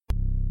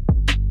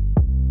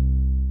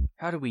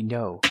How do we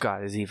know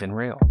God is even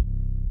real?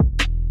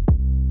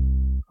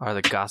 Are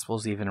the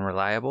Gospels even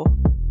reliable?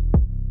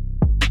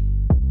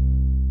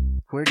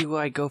 Where do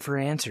I go for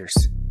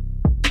answers?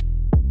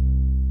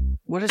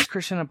 What is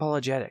Christian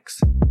apologetics?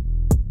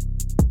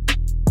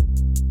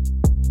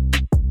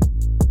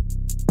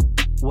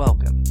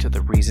 Welcome to the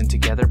Reason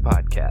Together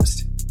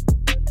podcast.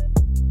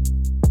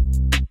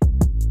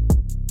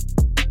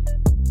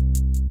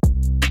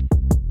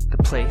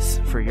 The place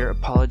for your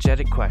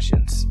apologetic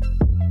questions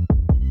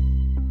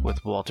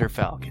with Walter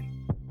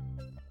Falcon.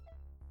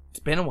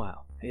 It's been a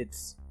while.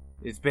 It's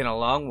been a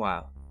long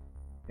while.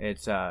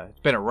 It's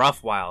been a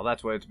rough while.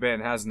 That's what it's been,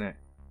 hasn't it?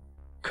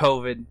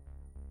 COVID,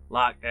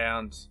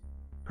 lockdowns,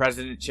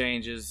 president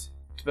changes.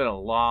 It's been a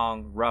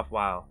long, rough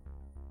while.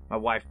 My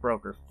wife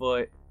broke her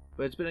foot,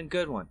 but it's been a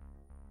good one.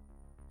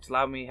 It's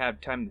allowed me to have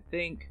time to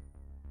think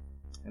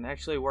and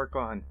actually work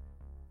on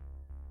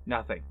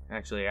nothing.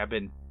 Actually, I've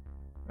been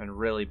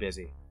really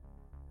busy.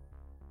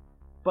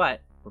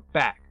 But we're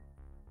back.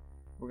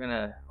 We're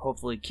gonna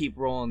hopefully keep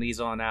rolling these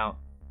on out.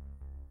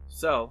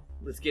 So,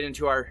 let's get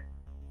into our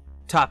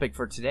topic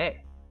for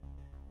today.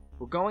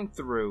 We're going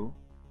through,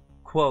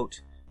 quote,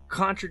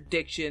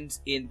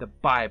 Contradictions in the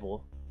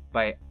Bible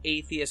by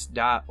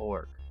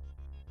atheist.org.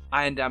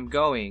 And I'm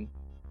going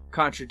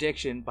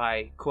contradiction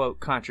by, quote,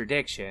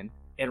 contradiction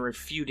and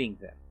refuting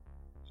them.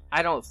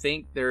 I don't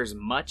think there's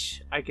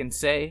much I can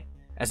say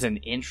as an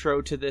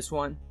intro to this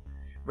one.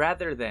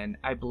 Rather than,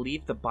 I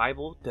believe the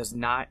Bible does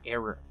not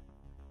err.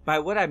 By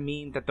what I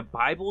mean that the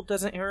Bible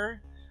doesn't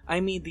err,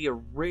 I mean the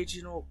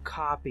original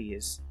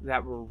copies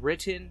that were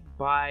written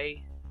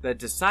by the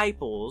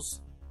disciples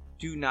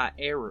do not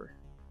err.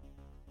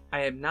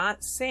 I am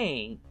not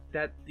saying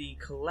that the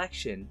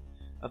collection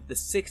of the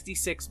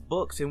 66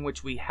 books in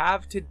which we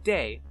have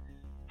today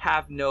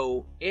have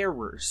no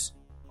errors.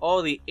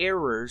 All the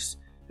errors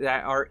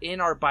that are in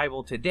our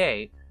Bible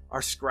today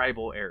are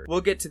scribal errors.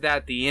 We'll get to that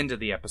at the end of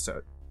the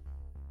episode.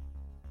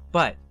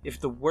 But if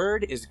the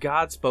word is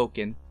God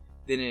spoken,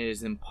 then it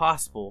is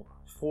impossible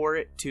for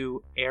it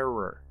to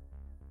err.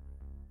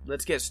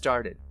 Let's get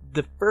started.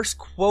 The first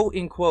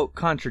quote-unquote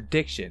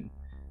contradiction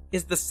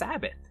is the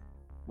Sabbath.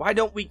 Why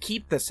don't we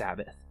keep the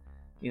Sabbath?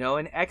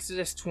 In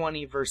Exodus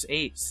 20 verse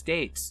 8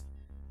 states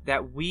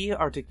that we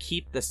are to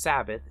keep the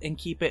Sabbath and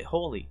keep it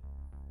holy.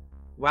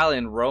 While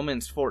in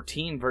Romans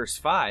 14 verse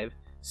 5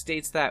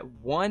 states that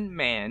one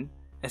man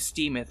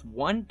esteemeth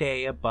one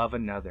day above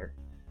another,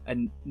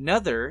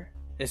 another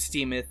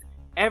esteemeth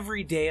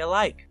every day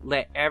alike.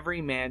 Let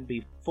every man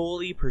be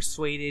fully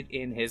persuaded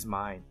in his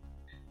mind.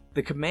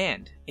 The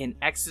command in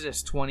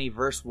Exodus 20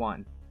 verse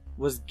 1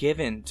 was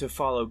given to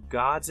follow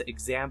God's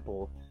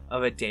example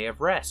of a day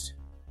of rest.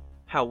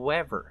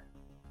 However,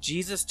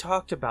 Jesus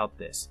talked about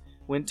this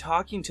when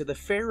talking to the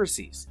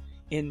Pharisees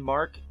in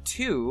Mark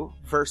 2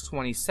 verse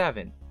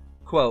 27.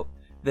 Quote,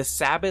 the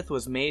Sabbath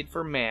was made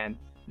for man,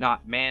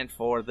 not man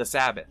for the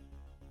Sabbath.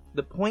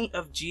 The point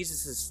of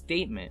Jesus'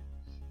 statement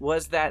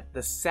was that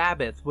the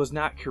Sabbath was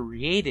not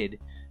created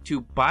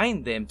to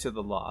bind them to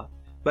the law,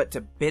 but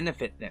to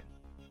benefit them.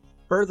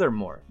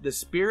 Furthermore, the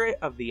spirit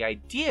of the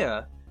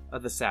idea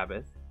of the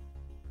Sabbath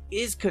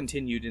is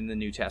continued in the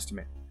New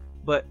Testament,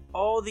 but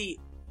all the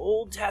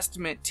Old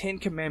Testament 10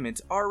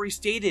 commandments are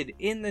restated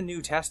in the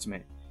New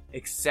Testament,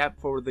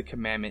 except for the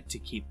commandment to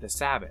keep the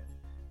Sabbath.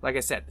 Like I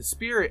said, the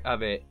spirit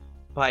of it,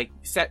 by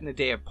setting the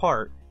day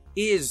apart,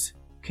 is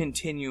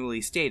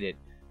continually stated,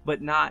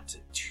 but not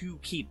to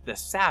keep the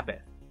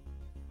Sabbath.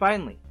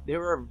 Finally,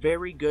 there are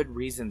very good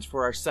reasons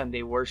for our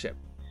Sunday worship.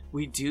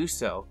 We do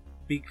so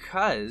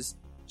because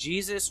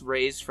Jesus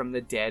raised from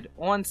the dead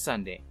on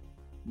Sunday.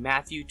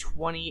 Matthew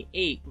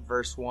 28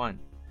 verse 1.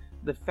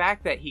 The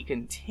fact that he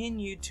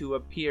continued to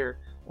appear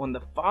on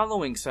the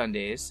following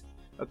Sundays,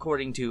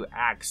 according to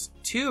Acts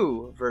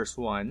 2 verse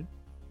 1,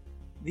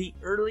 the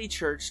early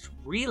church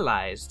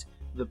realized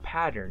the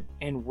pattern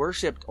and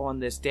worshipped on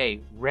this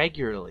day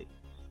regularly.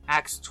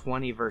 Acts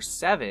 20 verse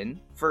 7,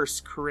 1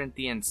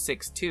 Corinthians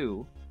 6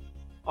 2.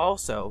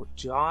 Also,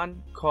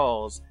 John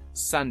calls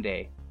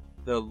Sunday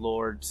the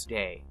Lord's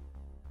Day.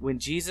 When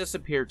Jesus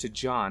appeared to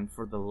John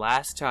for the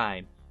last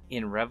time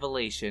in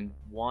Revelation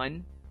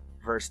 1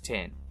 verse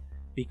 10.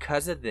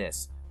 Because of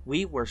this,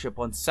 we worship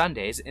on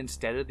Sundays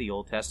instead of the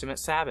Old Testament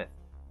Sabbath.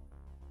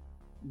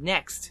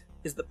 Next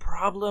is the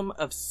problem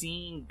of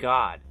seeing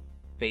God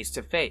face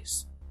to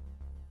face.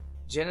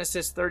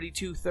 Genesis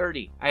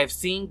 32:30. I have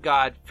seen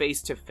God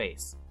face to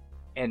face,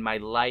 and my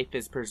life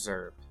is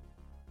preserved.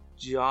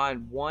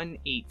 John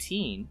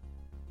 1:18.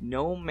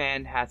 No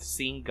man hath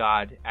seen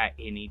God at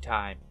any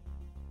time.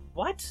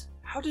 What?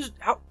 How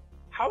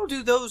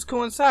do those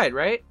coincide,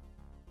 right?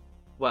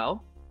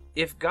 Well,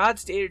 if God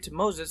stated to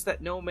Moses that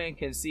no man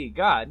can see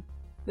God,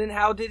 then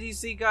how did he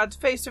see God's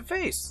face to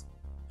face?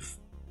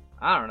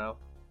 I don't know.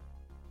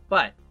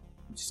 But,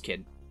 I'm just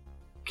kidding.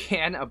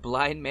 Can a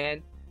blind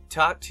man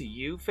talk to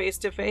you face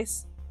to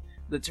face?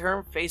 The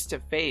term face to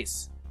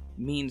face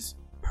means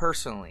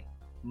personally.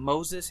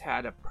 Moses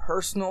had a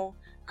personal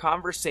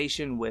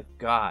conversation with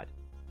God.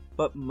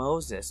 But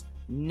Moses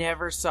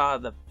never saw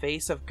the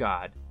face of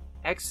God.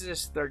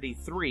 Exodus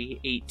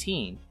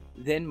 33:18.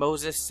 Then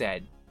Moses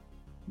said,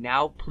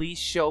 "Now please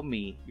show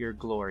me your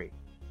glory."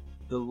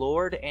 The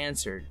Lord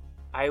answered,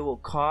 "I will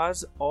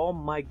cause all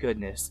my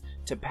goodness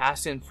to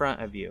pass in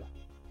front of you,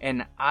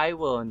 and I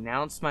will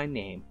announce my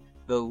name,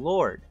 the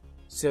Lord,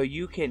 so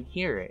you can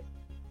hear it.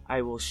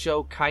 I will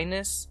show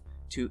kindness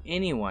to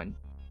anyone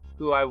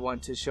who I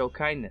want to show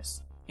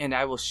kindness, and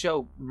I will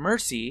show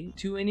mercy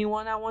to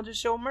anyone I want to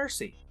show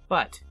mercy.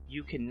 But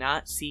you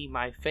cannot see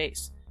my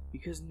face,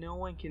 because no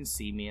one can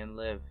see me and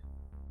live."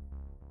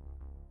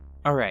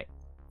 Alright,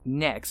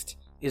 next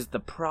is the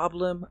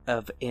problem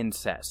of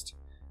incest.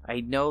 I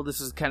know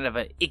this is kind of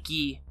an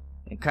icky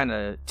and kind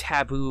of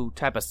taboo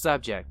type of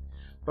subject,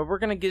 but we're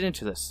going to get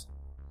into this.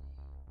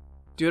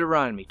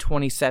 Deuteronomy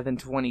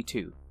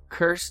 27:22.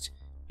 Cursed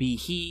be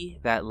he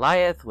that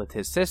lieth with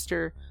his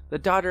sister, the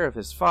daughter of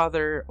his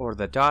father, or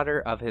the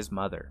daughter of his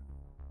mother.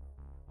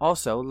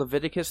 Also,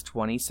 Leviticus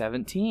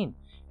 20:17.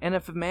 And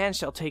if a man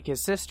shall take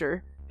his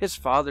sister, his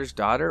father's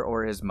daughter,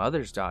 or his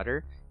mother's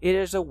daughter, it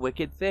is a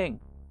wicked thing.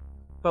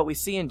 But we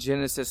see in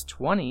Genesis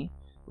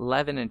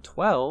 20:11 and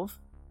 12,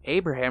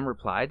 Abraham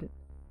replied,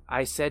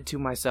 "I said to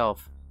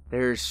myself,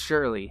 there is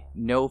surely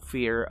no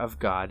fear of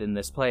God in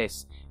this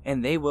place,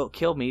 and they will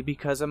kill me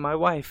because of my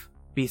wife.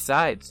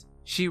 Besides,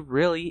 she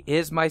really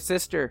is my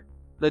sister,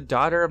 the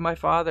daughter of my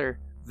father,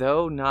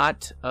 though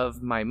not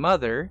of my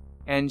mother,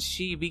 and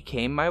she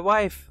became my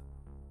wife."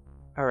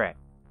 Alright,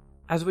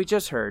 as we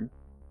just heard,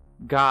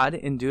 God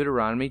in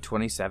Deuteronomy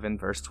 27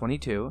 verse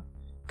 22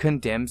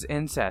 condemns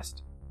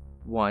incest.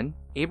 1.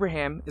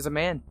 Abraham is a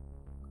man,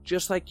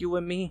 just like you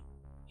and me.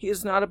 He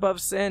is not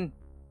above sin.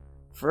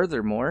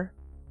 Furthermore,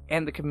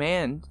 and the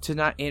command to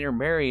not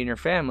intermarry in your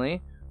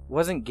family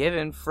wasn't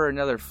given for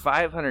another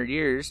 500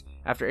 years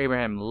after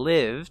Abraham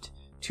lived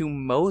to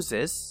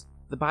Moses.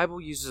 The Bible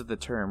uses the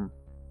term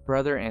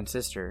brother and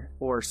sister,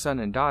 or son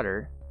and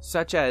daughter,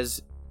 such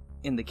as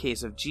in the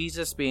case of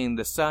Jesus being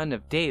the son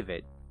of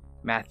David,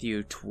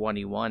 Matthew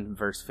 21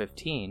 verse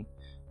 15,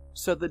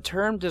 so the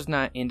term does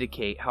not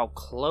indicate how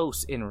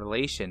close in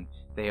relation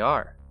they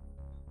are.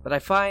 But I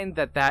find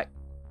that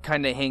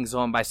kind of hangs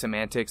on by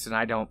semantics, and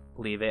I don't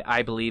believe it.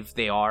 I believe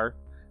they are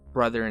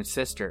brother and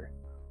sister.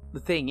 The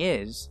thing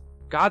is,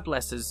 God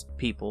blesses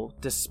people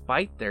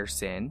despite their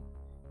sin.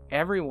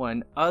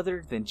 Everyone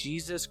other than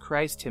Jesus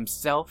Christ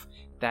himself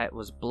that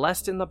was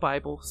blessed in the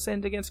Bible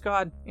sinned against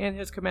God and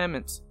his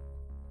commandments.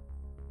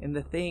 And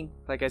the thing,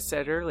 like I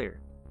said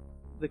earlier,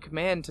 the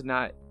command to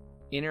not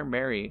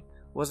intermarry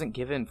wasn't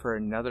given for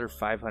another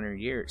 500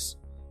 years.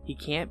 He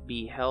can't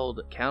be held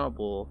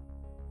accountable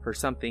for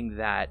something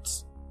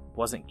that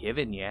wasn't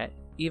given yet.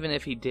 Even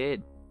if he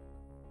did,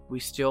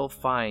 we still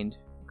find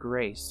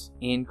grace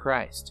in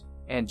Christ.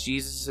 And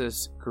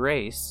Jesus'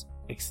 grace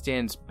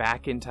extends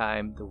back in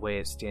time the way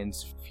it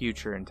extends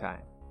future in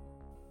time.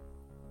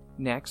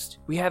 Next,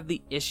 we have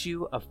the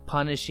issue of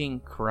punishing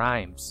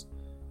crimes.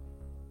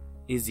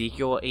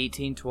 Ezekiel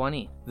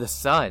 18:20. The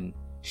son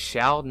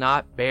shall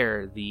not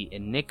bear the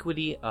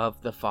iniquity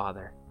of the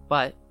father.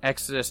 But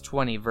Exodus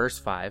 20 verse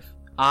 5.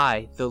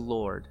 I, the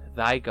Lord,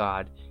 thy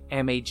God,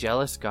 am a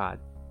jealous God,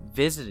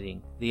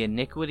 visiting the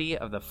iniquity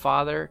of the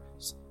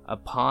fathers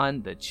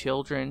upon the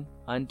children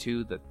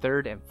unto the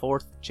third and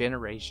fourth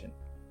generation.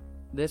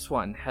 This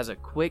one has a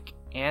quick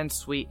and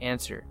sweet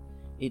answer.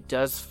 It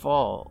does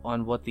fall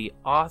on what the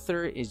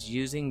author is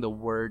using the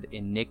word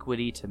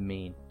iniquity to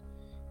mean.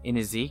 In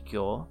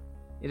Ezekiel,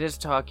 it is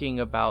talking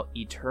about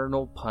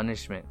eternal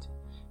punishment.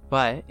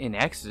 But in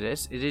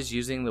Exodus, it is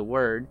using the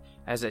word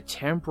as a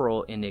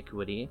temporal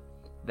iniquity,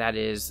 that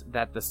is,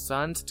 that the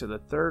sons to the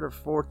third or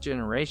fourth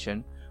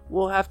generation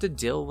will have to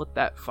deal with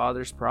that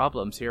father's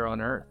problems here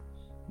on earth.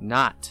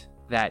 Not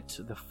that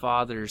the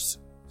father's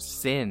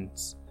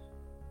sins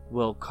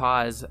will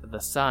cause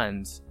the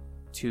sons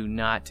to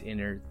not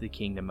enter the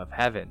kingdom of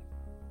heaven.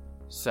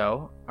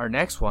 So, our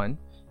next one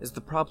is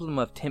the problem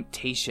of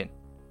temptation.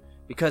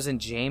 Because in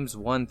James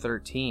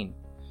 1:13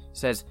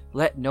 says,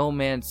 "Let no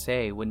man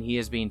say when he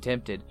is being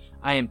tempted,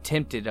 I am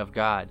tempted of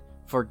God,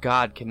 for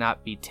God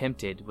cannot be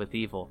tempted with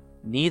evil,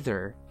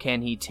 neither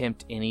can he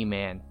tempt any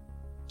man."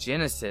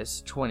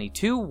 Genesis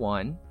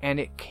 22:1, "And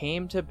it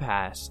came to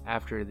pass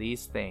after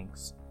these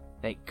things,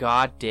 that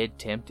God did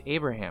tempt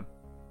Abraham."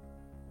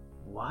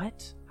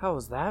 What? How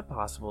is that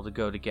possible to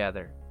go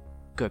together?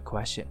 Good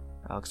question.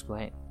 I'll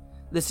explain.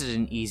 This is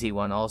an easy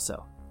one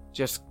also.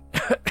 Just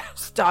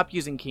stop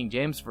using King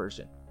James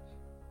Version.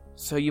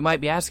 So you might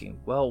be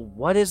asking, well,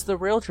 what is the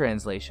real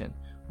translation?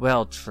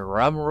 Well,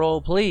 drum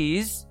roll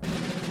please.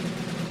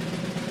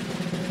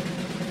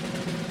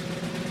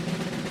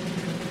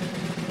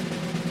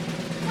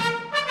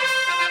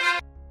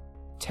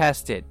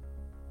 Tested.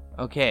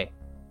 Okay,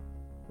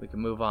 we can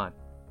move on.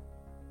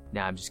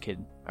 Nah, I'm just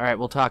kidding. Alright,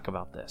 we'll talk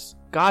about this.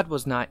 God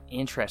was not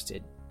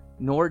interested,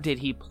 nor did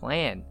he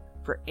plan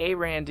for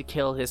Abraham to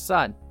kill his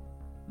son.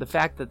 The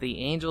fact that the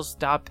angel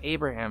stopped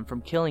Abraham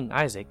from killing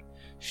Isaac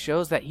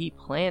shows that he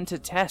planned to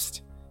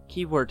test,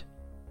 keyword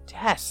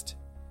test,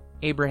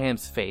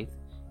 Abraham's faith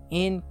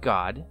in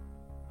God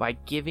by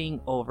giving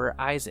over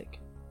Isaac.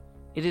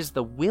 It is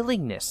the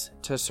willingness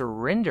to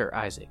surrender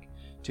Isaac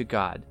to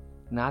God,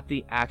 not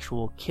the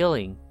actual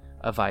killing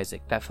of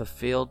Isaac, that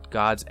fulfilled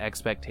God's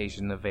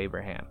expectation of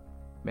Abraham.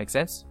 Make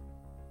sense?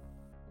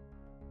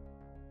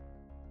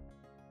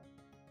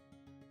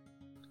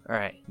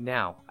 Alright,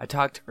 now, I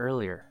talked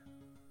earlier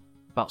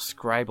about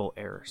scribal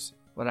errors.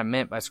 What I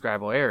meant by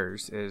scribal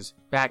errors is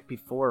back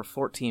before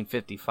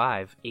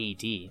 1455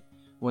 AD,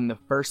 when the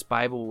first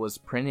Bible was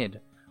printed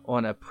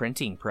on a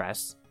printing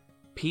press,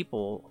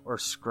 people or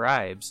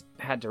scribes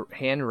had to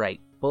handwrite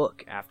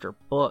book after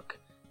book.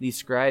 These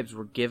scribes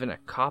were given a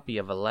copy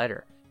of a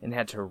letter and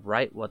had to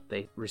write what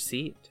they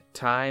received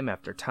time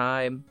after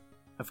time.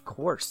 Of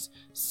course,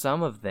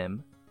 some of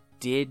them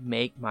did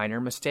make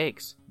minor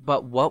mistakes,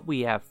 but what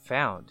we have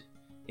found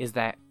is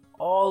that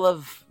all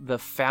of the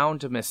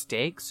found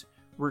mistakes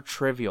were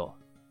trivial.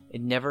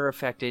 It never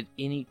affected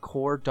any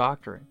core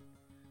doctrine.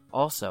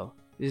 Also,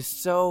 it is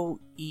so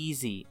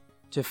easy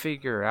to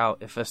figure out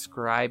if a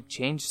scribe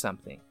changed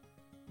something,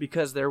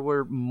 because there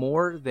were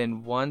more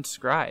than one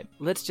scribe.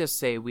 Let's just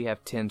say we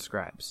have 10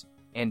 scribes,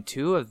 and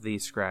 2 of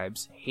these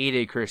scribes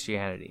hated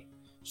Christianity,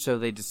 so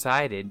they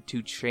decided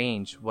to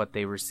change what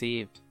they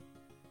received.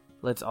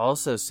 Let's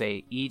also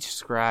say each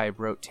scribe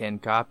wrote 10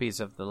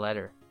 copies of the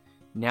letter.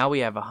 Now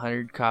we have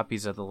 100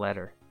 copies of the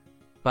letter.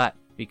 But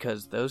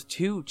because those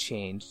 2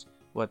 changed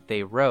what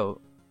they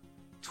wrote,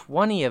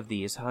 20 of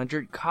these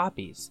 100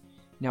 copies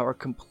now are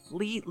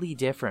completely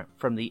different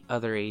from the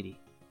other 80.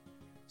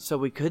 So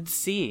we could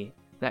see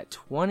that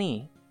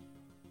 20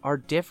 are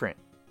different.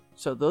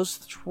 So those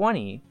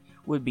 20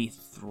 would be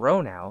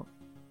thrown out.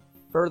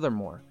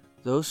 Furthermore,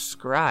 those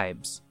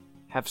scribes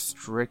have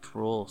strict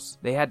rules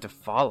they had to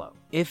follow.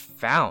 If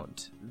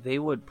found, they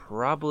would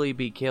probably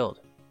be killed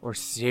or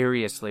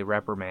seriously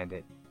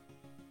reprimanded.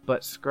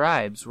 But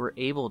scribes were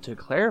able to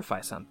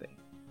clarify something.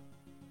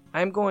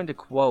 I'm going to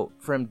quote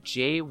from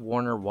J.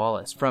 Warner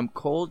Wallace from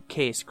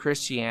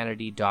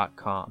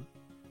ColdCaseChristianity.com.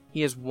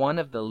 He is one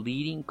of the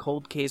leading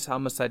cold case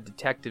homicide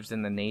detectives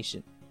in the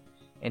nation,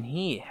 and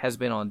he has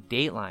been on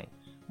Dateline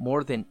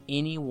more than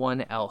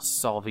anyone else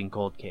solving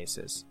cold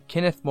cases.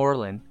 Kenneth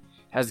Moreland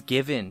has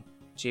given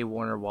J.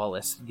 Warner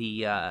Wallace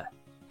the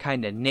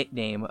kind of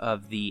nickname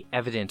of the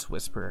evidence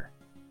whisperer.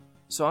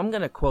 So I'm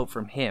going to quote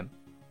from him.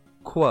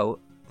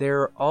 Quote, "There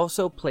are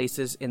also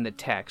places in the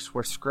text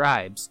where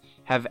scribes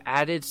have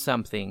added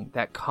something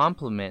that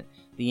complement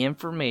the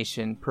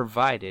information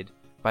provided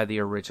by the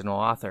original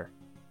author.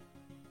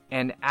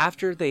 And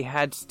after they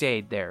had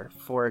stayed there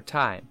for a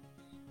time,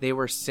 they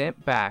were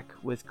sent back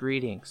with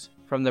greetings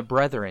from the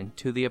brethren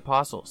to the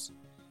apostles.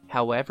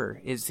 However,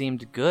 it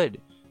seemed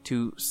good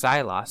to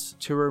Silas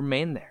to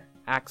remain there."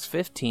 Acts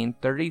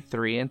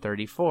 15:33 and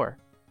 34.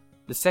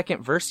 The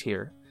second verse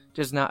here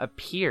does not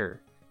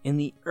appear in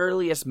the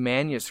earliest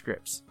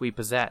manuscripts we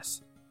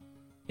possess.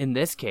 In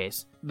this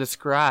case, the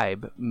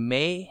scribe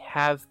may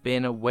have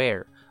been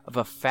aware of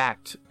a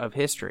fact of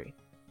history,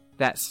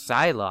 that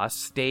Silas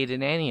stayed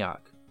in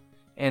Antioch,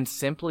 and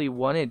simply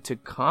wanted to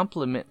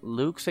complement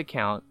Luke's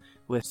account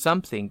with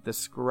something the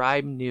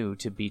scribe knew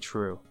to be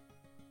true.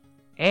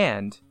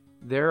 And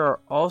there are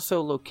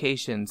also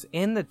locations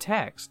in the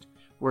text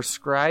where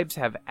scribes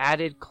have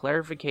added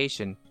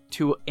clarification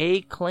to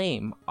a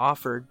claim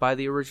offered by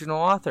the original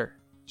author.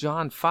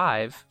 John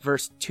 5,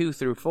 verse 2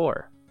 through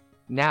 4.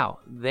 "Now,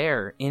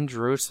 there in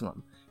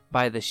Jerusalem,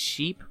 by the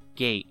sheep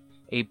gate,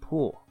 a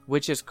pool,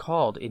 which is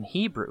called in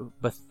Hebrew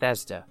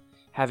Bethesda,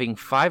 having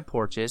 5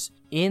 porches.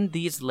 In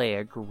these lay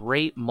a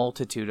great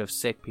multitude of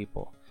sick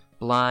people,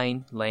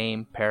 blind,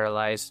 lame,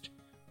 paralyzed,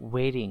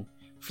 waiting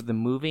for the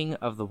moving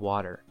of the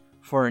water.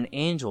 For an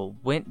angel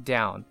went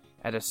down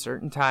at a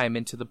certain time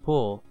into the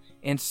pool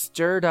and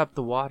stirred up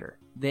the water.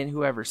 Then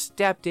whoever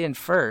stepped in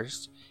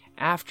first,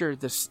 after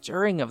the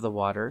stirring of the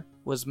water,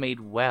 was made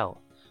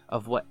well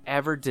of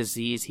whatever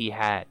disease he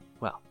had."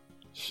 Well,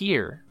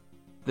 here,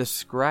 the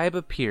scribe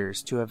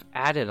appears to have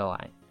added a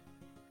line,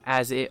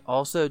 as it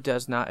also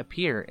does not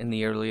appear in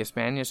the earliest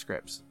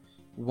manuscripts.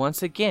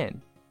 Once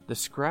again, the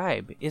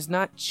scribe is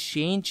not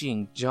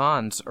changing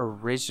John's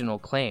original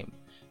claim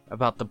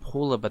about the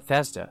pool of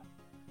Bethesda,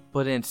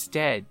 but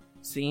instead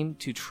seemed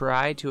to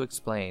try to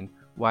explain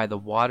why the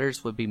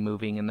waters would be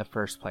moving in the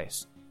first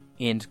place.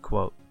 End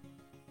quote.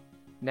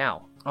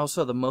 Now,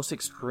 also the most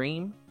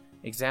extreme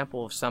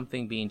example of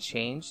something being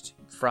changed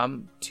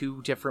from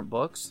 2 different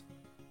books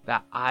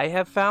that I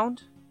have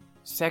found,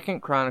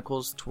 2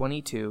 Chronicles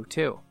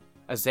 22:2.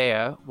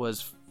 Uzziah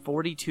was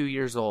 42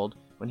 years old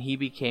when he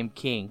became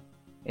king,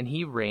 and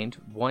he reigned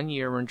 1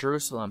 year in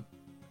Jerusalem.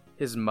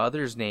 His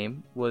mother's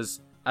name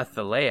was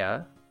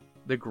Athaliah,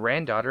 the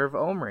granddaughter of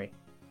Omri.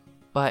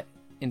 But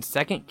in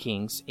 2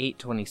 Kings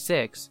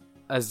 8:26,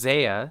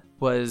 Uzziah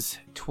was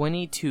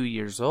 22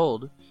 years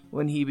old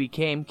when he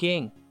became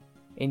king,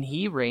 and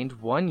he reigned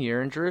 1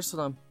 year in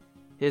Jerusalem.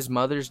 His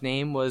mother's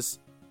name was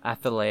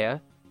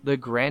Athaliah, the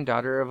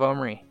granddaughter of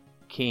Omri,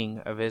 king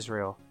of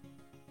Israel.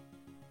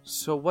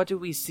 So what do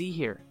we see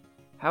here?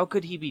 How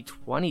could he be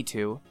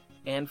 22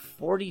 and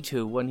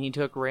 42 when he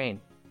took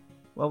reign?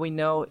 Well, we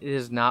know it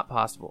is not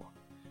possible.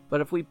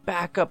 But if we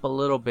back up a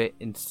little bit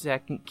in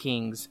 2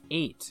 Kings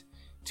 8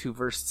 to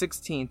verse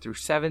 16 through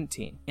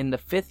 17, in the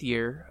 5th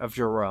year of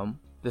Joram,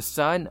 the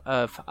son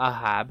of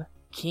Ahab,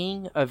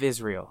 king of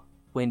Israel,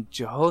 when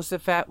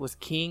Jehoshaphat was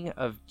king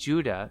of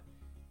Judah,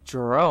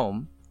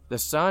 Joram, the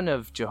son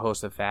of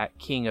Jehoshaphat,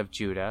 king of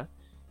Judah,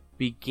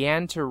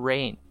 began to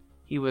reign.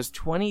 He was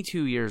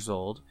 22 years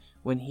old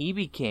when he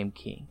became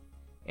king,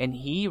 and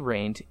he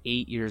reigned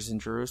 8 years in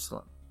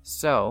Jerusalem.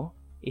 So,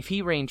 if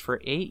he reigned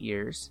for 8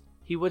 years,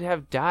 he would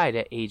have died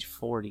at age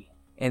 40.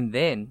 And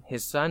then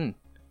his son,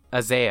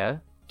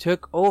 Uzziah,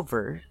 took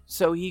over,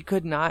 so he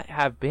could not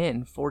have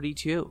been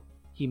 42.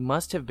 He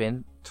must have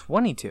been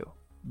 22.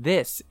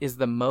 This is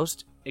the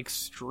most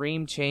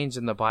extreme change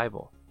in the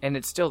Bible, and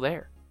it's still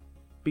there,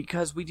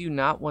 because we do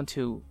not want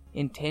to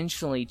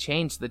intentionally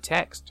change the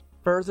text,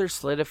 further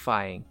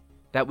solidifying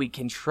that we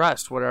can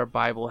trust what our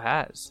Bible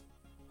has.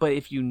 But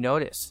if you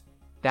notice,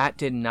 that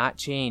did not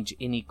change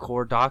any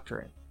core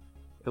doctrine.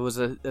 It was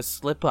a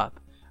slip up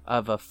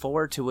of a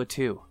 4 to a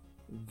 2.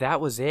 That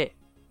was it.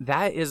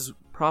 That is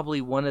probably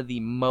one of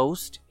the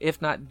most,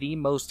 if not the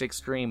most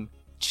extreme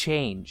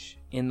change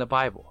in the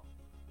Bible.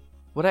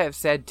 What I have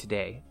said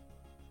today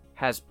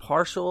has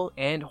partial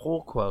and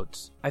whole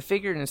quotes. I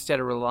figured instead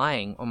of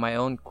relying on my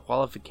own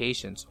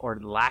qualifications or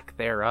lack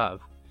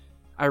thereof,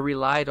 I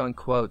relied on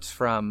quotes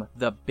from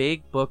The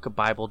Big Book of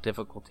Bible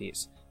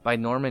Difficulties by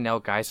Norman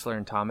L. Geisler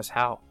and Thomas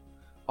Howe.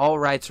 All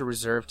rights are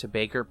reserved to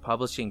Baker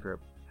Publishing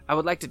Group. I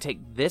would like to take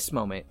this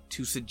moment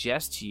to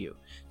suggest to you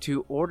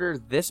to order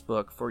this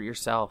book for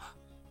yourself.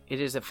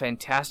 It is a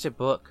fantastic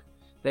book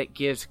that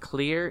gives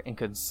clear and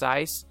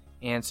concise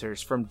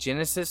answers from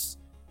Genesis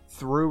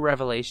through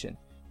Revelation,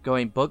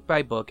 going book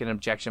by book and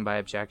objection by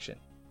objection.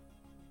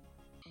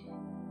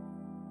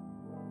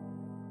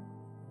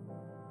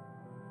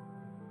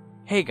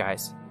 Hey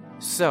guys,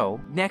 so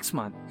next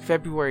month,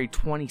 February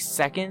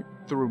 22nd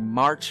through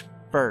March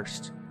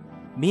 1st,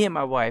 me and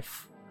my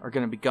wife are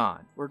going to be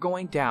gone. We're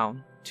going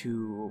down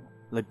to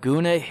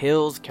Laguna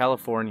Hills,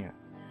 California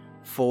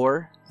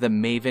for the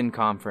Maven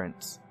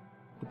Conference.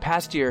 The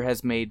past year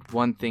has made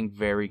one thing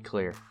very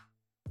clear.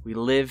 We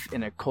live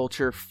in a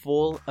culture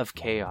full of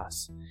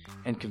chaos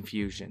and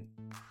confusion,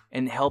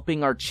 and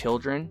helping our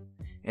children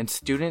and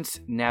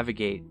students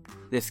navigate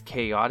this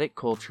chaotic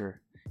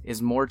culture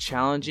is more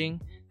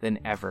challenging than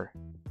ever.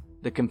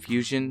 The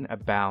confusion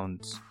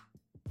abounds.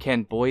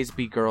 Can boys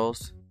be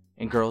girls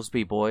and girls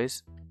be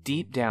boys?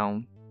 Deep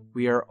down,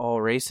 we are all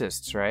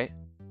racists, right?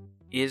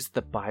 Is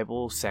the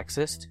Bible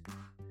sexist?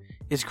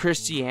 Is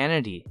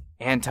Christianity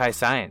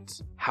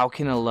anti-science? How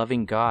can a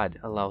loving God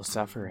allow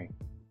suffering?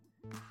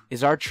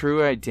 Is our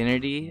true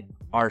identity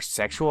our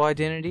sexual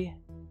identity?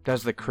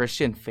 Does the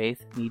Christian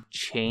faith need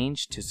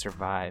change to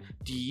survive?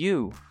 Do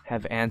you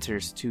have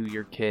answers to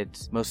your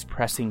kids' most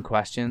pressing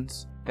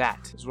questions?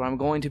 That is what I'm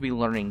going to be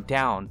learning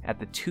down at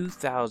the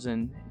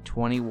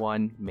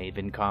 2021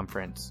 Maven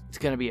Conference. It's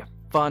going to be a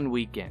fun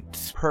weekend.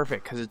 It's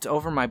perfect because it's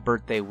over my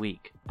birthday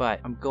week. But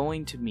I'm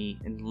going to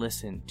meet and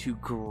listen to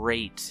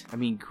great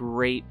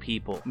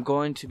people. I'm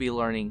going to be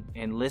learning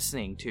and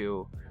listening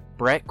to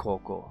Brett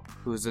Kolkel,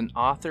 who is an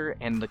author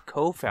and the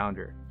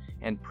co-founder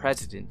and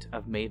president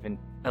of Maven.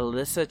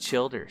 Alyssa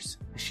Childers.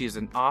 She is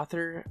an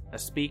author, a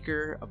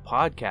speaker, a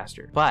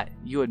podcaster. But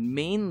you would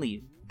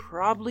mainly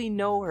probably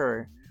know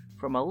her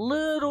from a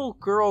little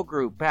girl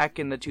group back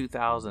in the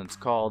 2000s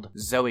called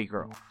Zoe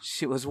Girl.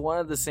 She was one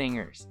of the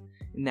singers.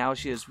 Now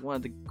she is one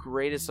of the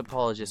greatest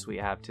apologists we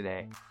have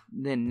today.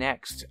 Then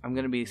next, I'm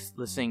going to be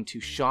listening to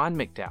Sean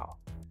McDowell.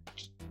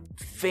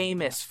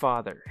 Famous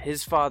father.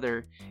 His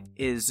father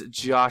is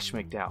Josh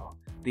McDowell,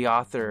 the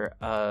author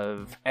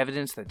of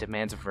Evidence That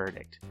Demands a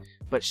Verdict.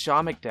 But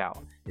Sean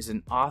McDowell is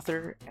an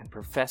author and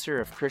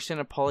professor of Christian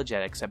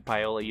apologetics at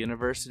Biola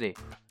University.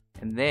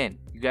 And then,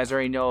 you guys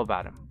already know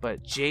about him,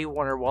 but J.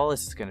 Warner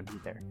Wallace is going to be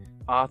there.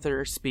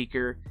 Author,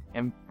 speaker,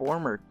 and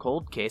former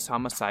cold case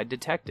homicide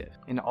detective.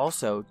 And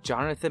also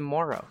Jonathan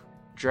Morrow,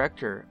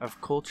 Director of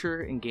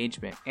Culture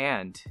Engagement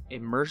and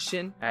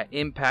Immersion at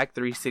Impact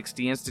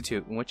 360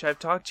 Institute, in which I've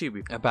talked to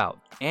you about.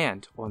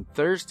 And on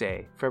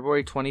Thursday,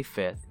 February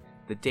 25th,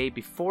 the day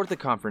before the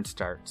conference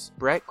starts,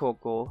 Brett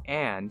Kolkel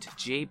and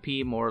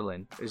JP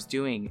Moreland is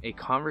doing a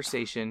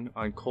conversation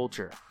on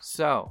culture.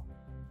 So,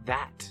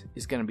 that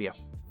is going to be a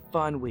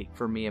fun week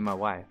for me and my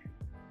wife.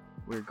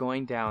 We're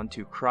going down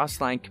to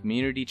Crossline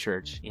Community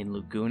Church in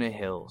Laguna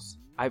Hills.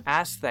 I've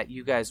asked that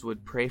you guys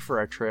would pray for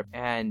our trip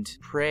and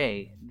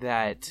pray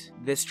that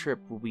this trip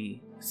will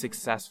be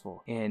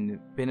successful and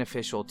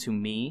beneficial to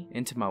me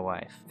and to my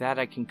wife. That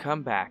I can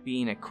come back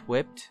being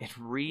equipped and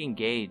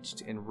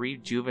re-engaged and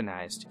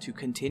rejuvenized to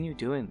continue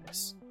doing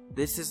this.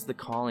 This is the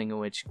calling in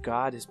which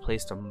God has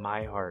placed on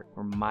my heart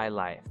or my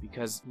life,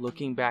 because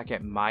looking back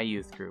at my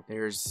youth group,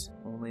 there's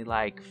only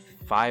like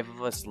 5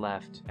 of us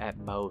left at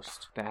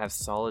most that have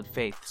solid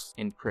faiths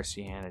in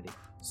Christianity.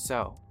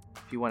 So,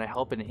 if you want to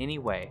help in any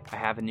way, I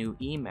have a new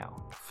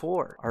email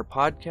for our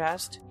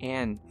podcast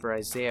and for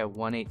Isaiah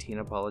 1:18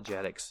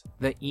 Apologetics.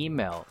 The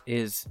email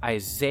is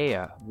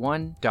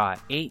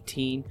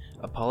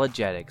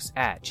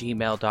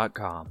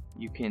isaiah1.18apologetics@gmail.com.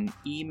 You can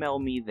email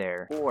me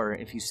there, or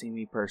if you see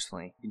me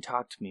personally, you can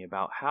talk to me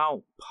about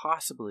how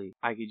possibly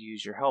I could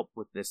use your help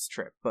with this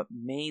trip, but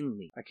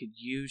mainly I could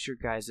use your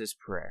guys'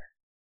 prayer.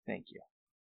 Thank you.